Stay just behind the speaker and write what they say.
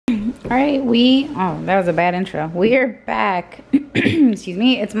All right, oh, that was a bad intro. We are back. Excuse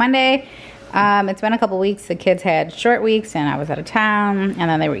me. It's Monday. It's been a couple weeks. The kids had short weeks and I was out of town, and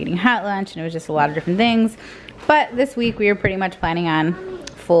then they were eating hot lunch, and it was just a lot of different things. But this week we were pretty much planning on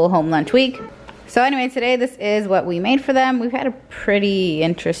full home lunch week. So anyway, today this is what we made for them. We've had a pretty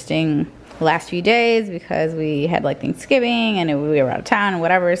interesting last few days because we had like Thanksgiving and we were out of town and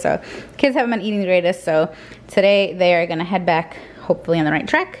whatever. So kids haven't been eating the greatest. So today they are gonna head back, hopefully on the right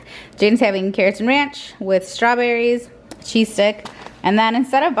track. Jaden's having carrots and ranch with strawberries, cheese stick, and then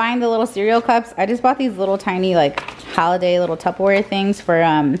instead of buying the little cereal cups, I just bought these little tiny like holiday little Tupperware things for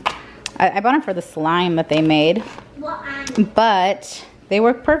I bought them for the slime that they made, but they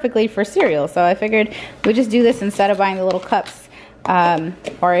work perfectly for cereal. So I figured we just do this instead of buying the little cups,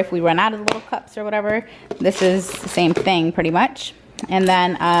 or if we run out of the little cups or whatever, this is the same thing pretty much. And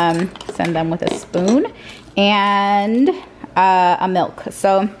then send them with a spoon and a milk.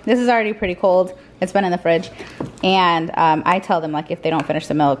 So this is already pretty cold. It's been in the fridge, and I tell them like if they don't finish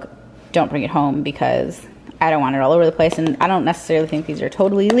the milk, don't bring it home because I don't want it all over the place, and I don't necessarily think these are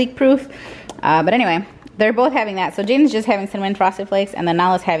totally leak proof. But anyway, they're both having that. So Jaden's just having cinnamon frosted flakes, and then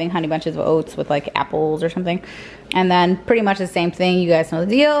Nala's having honey bunches of oats with like apples or something. And then pretty much the same thing. You guys know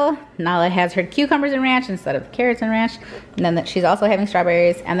the deal. Nala has her cucumbers and ranch instead of carrots and ranch. And then she's also having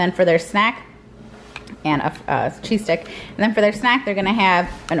strawberries. And then for their snack, and a cheese stick. And then for their snack, they're gonna have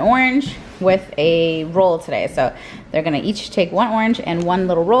an orange with a roll today. So they're gonna each take one orange and one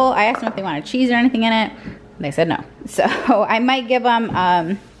little roll. I asked them if they wanted cheese or anything in it. They said no. So I might give them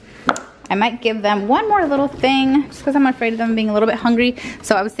one more little thing just because I'm afraid of them being a little bit hungry.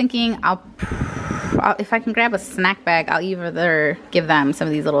 So I was thinking if I can grab a snack bag, I'll either give them some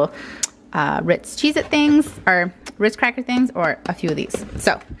of these little Ritz Cheez-It things or Ritz cracker things, or a few of these.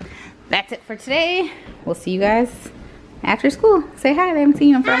 So that's it for today. We'll see you guys after school. Say hi. I haven't seen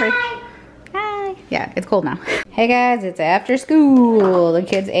you in forever. Hi. Yeah, it's cold now. Hey guys, it's after school. The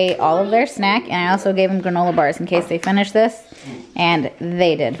kids ate all of their snack, and I also gave them granola bars in case they finished this. And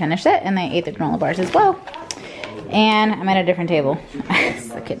they did finish it, and they ate the granola bars as well. And I'm at a different table. It's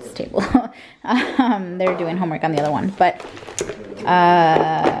the kids' table. They're doing homework on the other one. But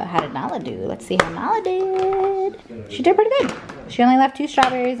how did Nala do? Let's see how Nala did. She did pretty good. She only left 2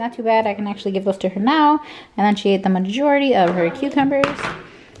 strawberries, not too bad. I can actually give those to her now. And then she ate the majority of her cucumbers.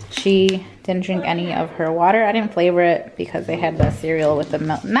 She didn't drink any of her water. I didn't flavor it because they had the cereal with the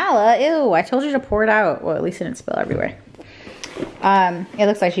milk. Nala, ew, I told you to pour it out. Well, at least it didn't spill everywhere. It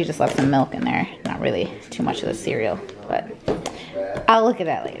looks like she just left some milk in there. Not really too much of the cereal, but I'll look at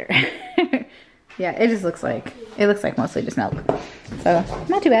that later. Yeah, it looks like mostly just milk. So,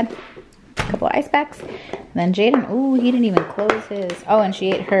 not too bad. A couple of ice packs. And then Jaden, ooh, he didn't even close his. Oh, and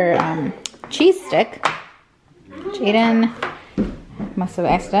she ate her cheese stick. Jaden must have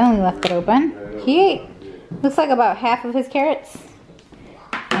accidentally left it open. He ate, looks like about half of his carrots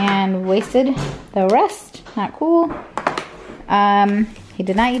and wasted the rest. Not cool. He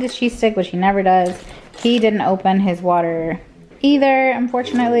did not eat his cheese stick, which he never does. He didn't open his water either,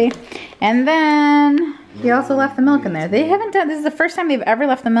 unfortunately. And then he also left the milk in there. They haven't done, this is the first time they've ever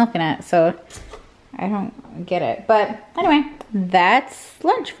left the milk in it, so I don't get it. But anyway, that's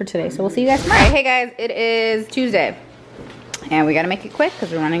lunch for today, so we'll see you guys tomorrow. All right, hey guys, it is Tuesday, and we gotta make it quick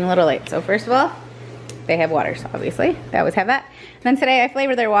because we're running a little late. So first of all, they have waters, obviously. They always have that. And then today I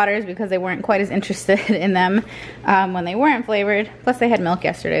flavored their waters because they weren't quite as interested in them when they weren't flavored. Plus they had milk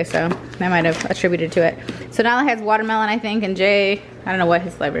yesterday, so I might have attributed to it. So Nala has watermelon, I think, and Jay, I don't know what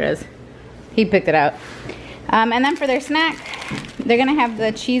his flavor is. He picked it out. And then for their snack, they're gonna have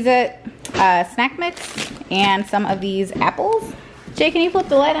the Cheez-It snack mix and some of these apples. Jay, can you flip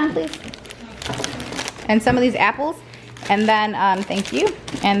the light on, please? And some of these apples. And then, thank you.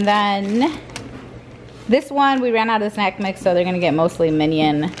 And then this one, we ran out of the snack mix, so they're gonna get mostly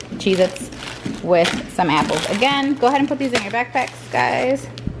Minion Cheez-Its with some apples. Again, go ahead and put these in your backpacks, guys.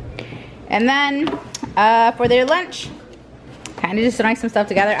 And then for their lunch, kind of just throwing some stuff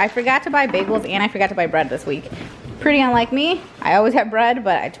together. I forgot to buy bagels and I forgot to buy bread this week. Pretty unlike me. I always have bread,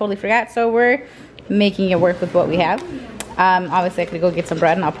 but I totally forgot, so we're making it work with what we have. Obviously, I could go get some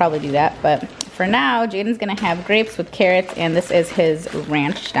bread, and I'll probably do that, but for now, Jaden's gonna have grapes with carrots, and this is his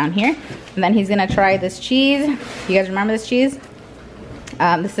ranch down here. And then he's gonna try this cheese. You guys remember this cheese?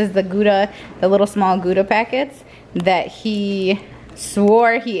 This is the Gouda, the little small Gouda packets that he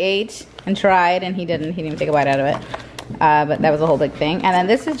swore he ate and tried, and he didn't even take a bite out of it. But that was a whole big thing. And then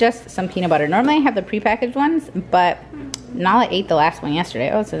this is just some peanut butter. Normally I have the prepackaged ones, but Nala ate the last one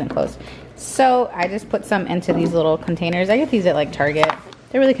yesterday. Oh, this isn't closed. So I just put some into these little containers. I get these at like Target.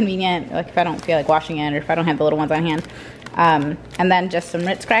 They're really convenient, like if I don't feel like washing it or if I don't have the little ones on hand. And then just some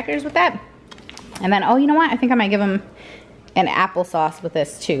Ritz crackers with that. And then, oh, you know what? I think I might give them an applesauce with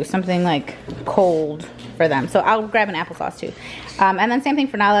this too. Something like cold for them. So I'll grab an applesauce too. And then same thing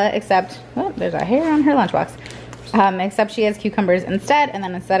for Nala, except, oh, there's a hair on her lunchbox. Except she has cucumbers instead. And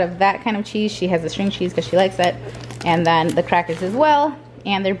then instead of that kind of cheese, she has the string cheese because she likes it. And then the crackers as well.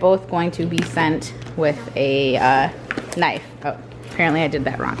 And they're both going to be sent with a knife. Oh, apparently I did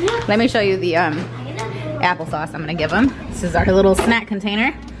that wrong. Let me show you the applesauce I'm gonna give them. This is our little snack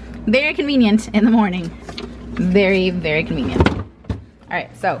container. Very convenient in the morning. Very, very convenient. All right,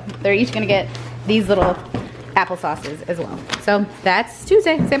 so they're each gonna get these little applesauces as well. So that's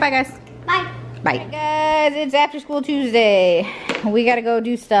Tuesday. Say bye, guys. Bye. Bye. Right, guys, it's After School Tuesday. We gotta go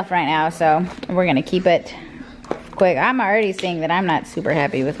do stuff right now, so we're gonna keep it quick. I'm already seeing that I'm not super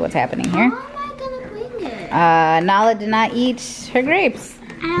happy with what's happening here. How am I gonna bring it? Nala did not eat her grapes.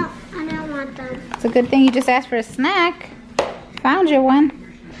 I don't want them. It's a good thing you just asked for a snack. Found you one.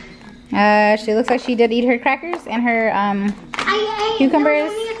 She looks like she did eat her crackers and her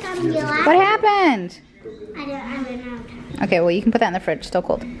cucumbers. What happened? I don't know. Okay, well you can put that in the fridge, still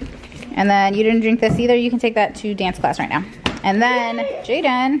cold. And then you didn't drink this either. You can take that to dance class right now. And then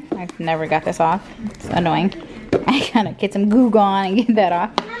Jaden, I've never got this off. It's annoying. I gotta get some goo on and get that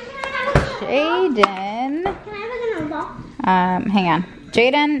off. Jaden. Can I have a ball? Hang on.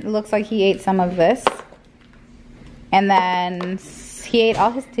 Jaden looks like he ate some of this. And then he ate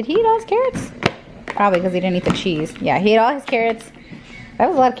all his, did he eat all his carrots? Probably because he didn't eat the cheese. Yeah, he ate all his carrots. That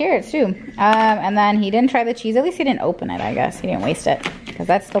was a lot of carrots too. And then he didn't try the cheese. At least he didn't open it, I guess. He didn't waste it because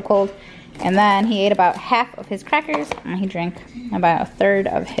that's still cold. And then he ate about half of his crackers and he drank about a third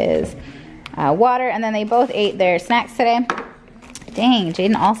of his water. And then they both ate their snacks today. Dang,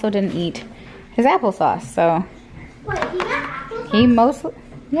 Jaden also didn't eat his applesauce. So Wait, he got applesauce? he mostly,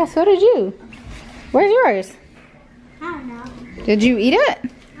 yeah, so did you. Where's yours? I don't know. Did you eat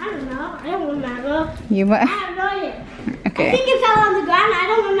it? I don't know. I don't remember. You I have no idea. okay. I think it fell on the ground. I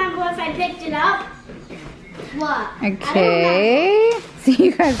don't remember if I picked it up. What? Okay. See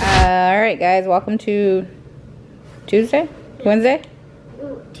you guys. All right, guys. Welcome to Tuesday? Wednesday?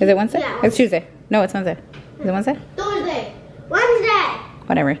 Is it Wednesday? Yeah. It's Tuesday. No, it's Wednesday. Is it Wednesday? Thursday. Wednesday.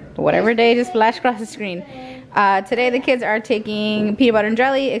 Whatever day just flashed across the screen. Today the kids are taking peanut butter and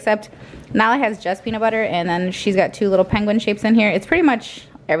jelly, except Nala has just peanut butter, and then she's got two little penguin shapes in here. It's pretty much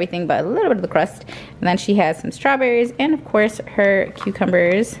everything but a little bit of the crust. And then she has some strawberries and of course her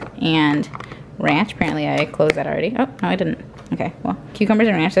cucumbers and ranch. Apparently I closed that already. Oh, no I didn't. Okay, well, cucumbers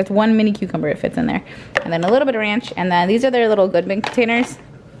and ranch. That's one mini cucumber, it fits in there. And then a little bit of ranch, and then these are their little Good Big containers.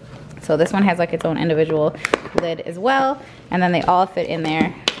 So this one has like its own individual lid as well. And then they all fit in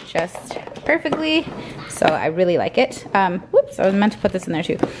there just perfectly. So I really like it. Whoops, I was meant to put this in there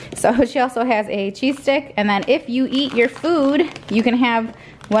too. So she also has a cheese stick. And then if you eat your food, you can have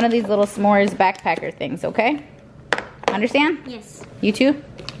one of these little s'mores backpacker things, okay? Understand? Yes. You too?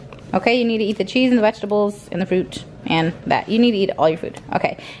 Okay, you need to eat the cheese and the vegetables and the fruit and that. You need to eat all your food.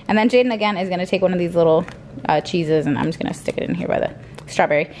 Okay, and then Jaden again is gonna take one of these little cheeses, and I'm just gonna stick it in here by the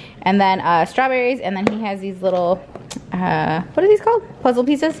strawberry. And then strawberries, and then he has these little, what are these called? Puzzle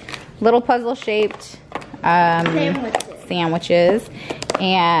pieces? Little puzzle shaped sandwiches.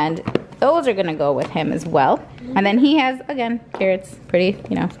 And those are gonna go with him as well. And then he has, again, carrots, pretty,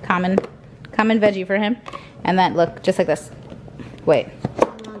 you know, common veggie for him. And then look, just like this. Wait.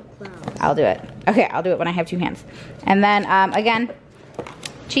 I'll do it. Okay, I'll do it when I have two hands. And then, again,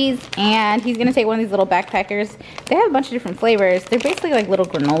 cheese. And he's gonna take one of these little backpackers. They have a bunch of different flavors. They're basically like little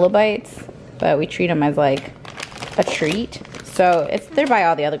granola bites, but we treat them as like a treat. So they're by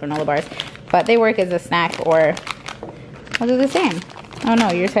all the other granola bars, but they work as a snack or, well, they're the same. Oh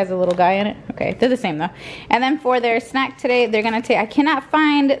no, yours has a little guy in it. Okay, they're the same though. And then for their snack today, they're gonna take, I cannot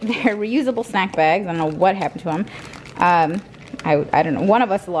find their reusable snack bags. I don't know what happened to them. I don't know. One of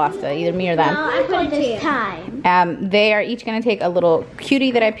us lost it, either me or them. No, I put it this time. They are each going to take a little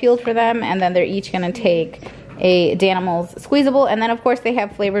cutie that I peeled for them, and then they're each going to take a Danimals squeezable, and then of course they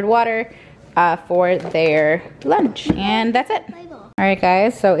have flavored water for their lunch, and that's it. All right,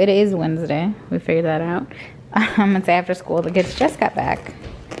 guys. So it is Wednesday. We figured that out. It's after school. The kids just got back,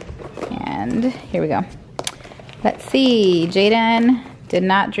 and here we go. Let's see. Jaden did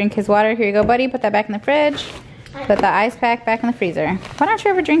not drink his water. Here you go, buddy. Put that back in the fridge. Put the ice pack back in the freezer. Why don't you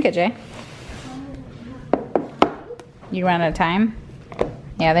ever drink it, Jay? You run out of time?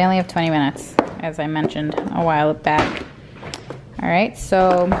 Yeah, they only have 20 minutes, as I mentioned a while back. All right,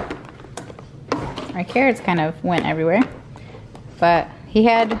 so our carrots kind of went everywhere, but he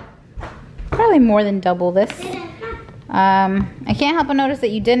had probably more than double this. I can't help but notice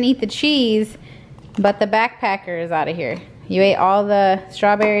that you didn't eat the cheese. But the backpacker is out of here. You ate all the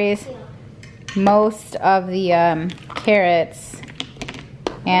strawberries, most of the carrots,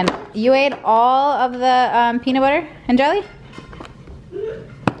 and you ate all of the peanut butter and jelly?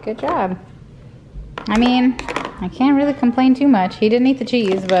 Good job. I mean, I can't really complain too much. He didn't eat the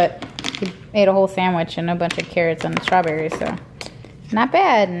cheese, but he ate a whole sandwich and a bunch of carrots and strawberries, so not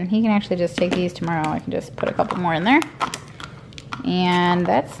bad. And he can actually just take these tomorrow. I can just put a couple more in there. And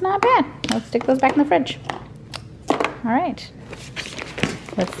that's not bad. Let's stick those back in the fridge. All right.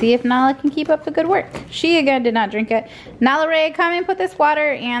 Let's see if Nala can keep up the good work. She, again, did not drink it. Nala Rae, come and put this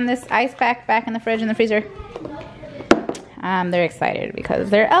water and this ice pack back in the fridge in the freezer. They're excited because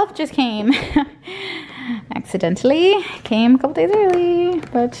their elf just came. Accidentally. Came a couple days early.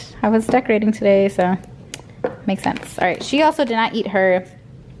 But I was decorating today, so makes sense. All right. She also did not eat her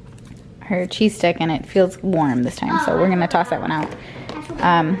cheese stick, and it feels warm this time, so we're gonna toss that one out.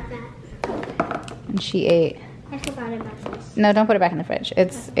 And she ate. I forgot about this. No, don't put it back in the fridge.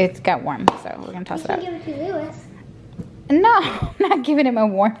 It's got warm, so we're gonna toss it out. Give it to Lewis. No, I'm not giving him a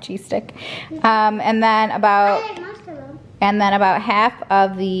warm cheese stick. And then about half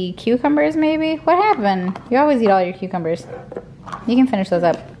of the cucumbers, maybe. What happened? You always eat all your cucumbers. You can finish those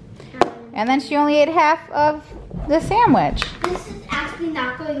up. And then she only ate half of the sandwich. This is actually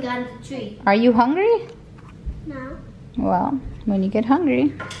not going on the tree. Are you hungry? No. Well, when you get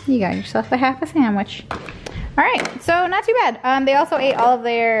hungry, you got yourself a half a sandwich. All right, so not too bad. They also ate all of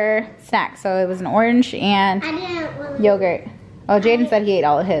their snacks. So it was an orange and yogurt. Oh, Jaden said he ate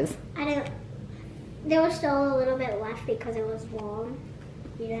all of his. There was still a little bit left because it was warm.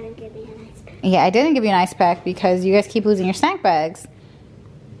 You didn't give me an ice pack. Yeah, I didn't give you an ice pack because you guys keep losing your snack bags.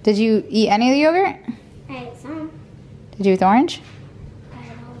 Did you eat any of the yogurt? I ate some. Did you eat the orange? I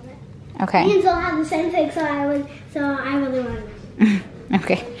ate all of it. Okay. We all have the same thing, so I really wanted it.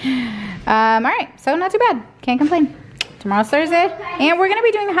 Okay. All right, so not too bad. Can't complain. Tomorrow's Thursday, and we're gonna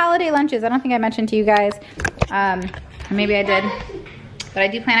be doing holiday lunches. I don't think I mentioned to you guys. Maybe I did, but I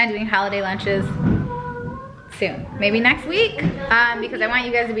do plan on doing holiday lunches soon. Maybe next week, because I want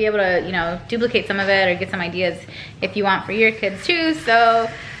you guys to be able to, you know, duplicate some of it or get some ideas if you want for your kids too. So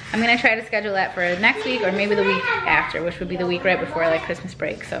I'm gonna try to schedule that for next week or maybe the week after, which would be the week right before like Christmas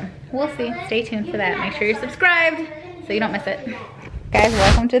break. So we'll see. Stay tuned for that. Make sure you're subscribed so you don't miss it. Guys,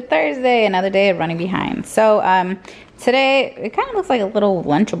 welcome to Thursday, another day of running behind. So today it kind of looks like a little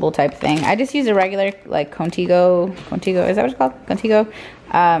Lunchable type thing. I just used a regular like Contigo, is that what it's called? Contigo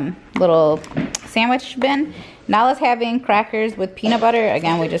little sandwich bin. Nala's having crackers with peanut butter.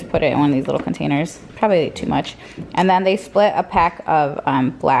 Again, we just put it in one of these little containers, probably too much. And then they split a pack of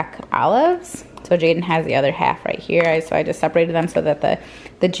black olives. So Jaden has the other half right here. So I just separated them so that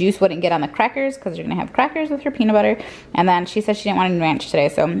the juice wouldn't get on the crackers, because you're gonna have crackers with her peanut butter. And then she said she didn't want any ranch today,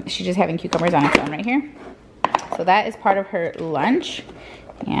 so she's just having cucumbers on its own right here. So that is part of her lunch.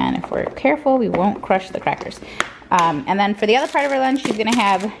 And if we're careful, we won't crush the crackers. And then for the other part of her lunch, she's gonna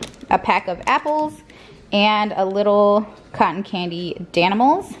have a pack of apples and a little cotton candy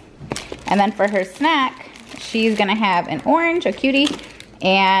Danimals. And then for her snack, she's gonna have an orange, a cutie,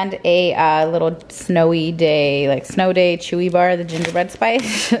 and a little snowy day, like snow day chewy bar, the gingerbread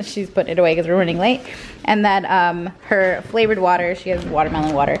spice. She's putting it away because we're running late. And then her flavored water, she has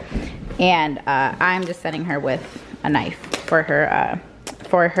watermelon water. And I'm just setting her with a knife for her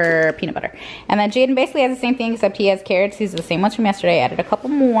peanut butter. And then Jaden basically has the same thing, except he has carrots. These are the same ones from yesterday. I added a couple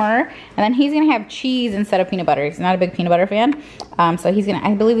more. And then he's gonna have cheese instead of peanut butter. He's not a big peanut butter fan. So he's gonna,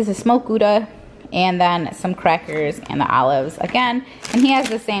 I believe this is smoked Gouda, and then some crackers and the olives again. And he has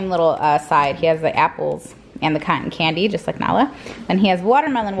the same little side. He has the apples and the cotton candy, just like Nala. And he has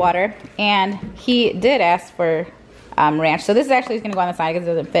watermelon water, and he did ask for ranch. So this is actually gonna go on the side because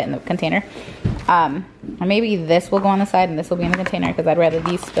it doesn't fit in the container. Or maybe this will go on the side and this will be in the container, because I'd rather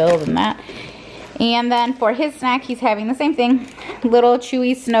these spill than that. And then for his snack, he's having the same thing. Little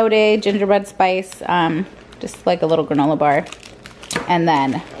chewy snow day gingerbread spice, just like a little granola bar. And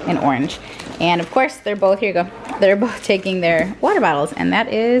then an orange. And of course, they're both, here you go, they're both taking their water bottles, and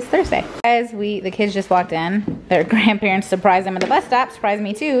that is Thursday. Guys, the kids just walked in. Their grandparents surprised them at the bus stop. Surprised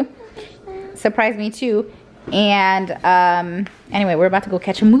me too. Surprised me too. And anyway, we're about to go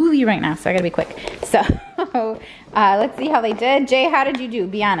catch a movie right now, so I gotta be quick. So let's see how they did. Jay, how did you do?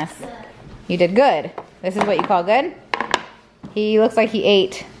 Be honest. You did good. This is what you call good? He looks like he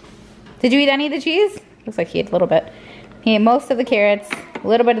ate. Did you eat any of the cheese? Looks like he ate a little bit. He ate most of the carrots, a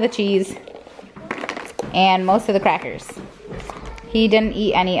little bit of the cheese, and most of the crackers. He didn't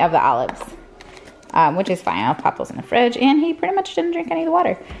eat any of the olives, which is fine. I'll pop those in the fridge. And he pretty much didn't drink any of the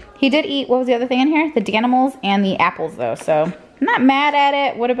water. He did eat, what was the other thing in here? The Danimals and the apples though. So not mad at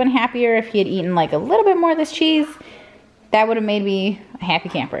it. Would have been happier if he had eaten like a little bit more of this cheese. That would have made me a happy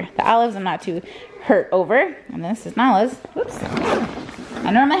camper. The olives I'm not too hurt over. And this is Nala's. Whoops.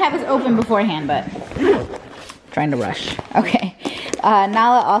 I normally have this open beforehand, but trying to rush. Okay.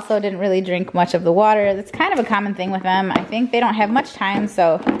 Nala also didn't really drink much of the water. That's kind of a common thing with them. I think they don't have much time,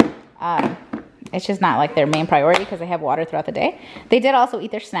 so it's just not like their main priority because they have water throughout the day. They did also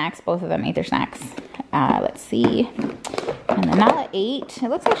eat their snacks. Both of them ate their snacks. Let's see. And then Nala ate. It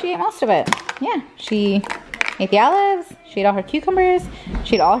looks like she ate most of it. Yeah, she ate the olives. She ate all her cucumbers.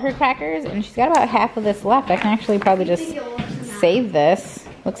 She ate all her crackers, and she's got about half of this left. I can actually probably just save this.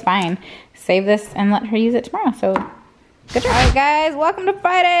 Looks fine. Save this and let her use it tomorrow. So good job. All right, guys, welcome to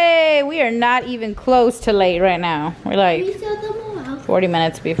Friday. We are not even close to late right now. We're like 40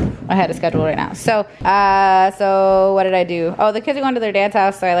 minutes ahead of schedule right now. So, so what did I do? Oh, the kids are going to their dad's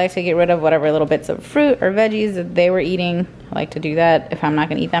house, so I like to get rid of whatever little bits of fruit or veggies that they were eating. I like to do that if I'm not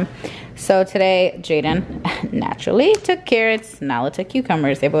gonna eat them. So today, Jaden naturally took carrots, Nala took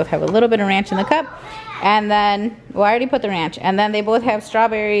cucumbers. They both have a little bit of ranch in the cup. And then, well, I already put the ranch. And then they both have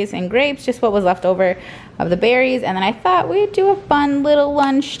strawberries and grapes, just what was left over of the berries. And then I thought we'd do a fun little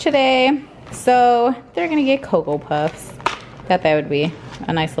lunch today. So they're gonna get Cocoa Puffs. Thought that would be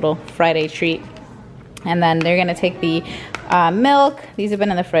a nice little Friday treat. And then they're gonna take the milk. These have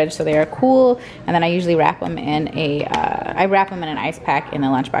been in the fridge, so they are cool. And then I usually wrap them in an ice pack in the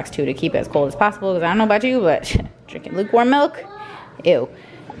lunchbox too to keep it as cold as possible. Because I don't know about you, but drinking lukewarm milk, ew.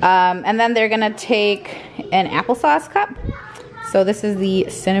 And then they're gonna take an applesauce cup. So this is the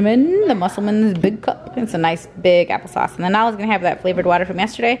cinnamon, the Musselman's big cup. It's a nice big applesauce. And then Nala's gonna have that flavored water from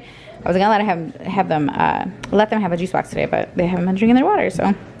yesterday. I was gonna let them have a juice box today, but they haven't been drinking their water.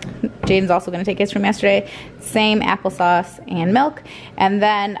 So Jaden's also gonna take his from yesterday. Same applesauce and milk. And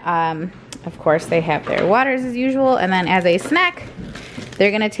then, of course, they have their waters as usual. And then as a snack,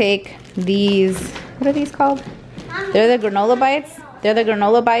 they're gonna take these, what are these called? They're the granola bites. They're the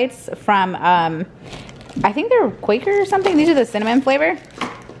granola bites from, I think they're Quaker or something. These are the cinnamon flavor.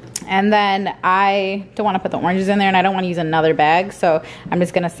 And then I don't want to put the oranges in there, and I don't want to use another bag. So I'm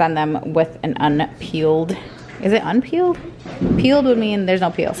just going to send them with an unpeeled. Is it unpeeled? Peeled would mean there's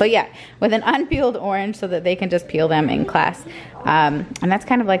no peel. So yeah, with an unpeeled orange so that they can just peel them in class. And that's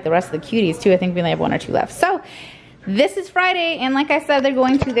kind of like the rest of the cuties too. I think we only have 1 or 2 left. So this is Friday, and like I said, they're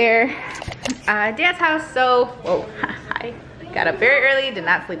going to their dad's house. So, whoa, hi. Got up very early, did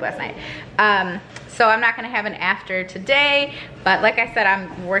not sleep last night. So I'm not gonna have an after today, but like I said,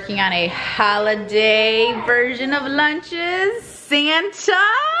 I'm working on a holiday version of lunches. Santa!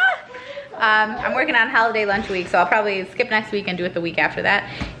 I'm working on holiday lunch week, so I'll probably skip next week and do it the week after that.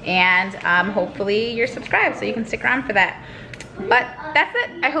 And hopefully you're subscribed so you can stick around for that. But that's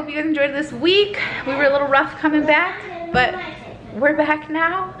it. I hope you guys enjoyed this week. We were a little rough coming back, but we're back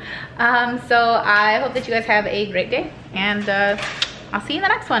now. So I hope that you guys have a great day, and I'll see you in the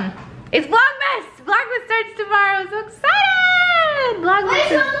next one. It's Vlogmas! Vlogmas starts tomorrow. I'm so excited! Vlogmas.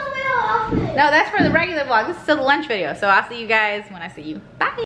 No, that's for the regular vlog. This is still the lunch video. So I'll see you guys when I see you. Bye!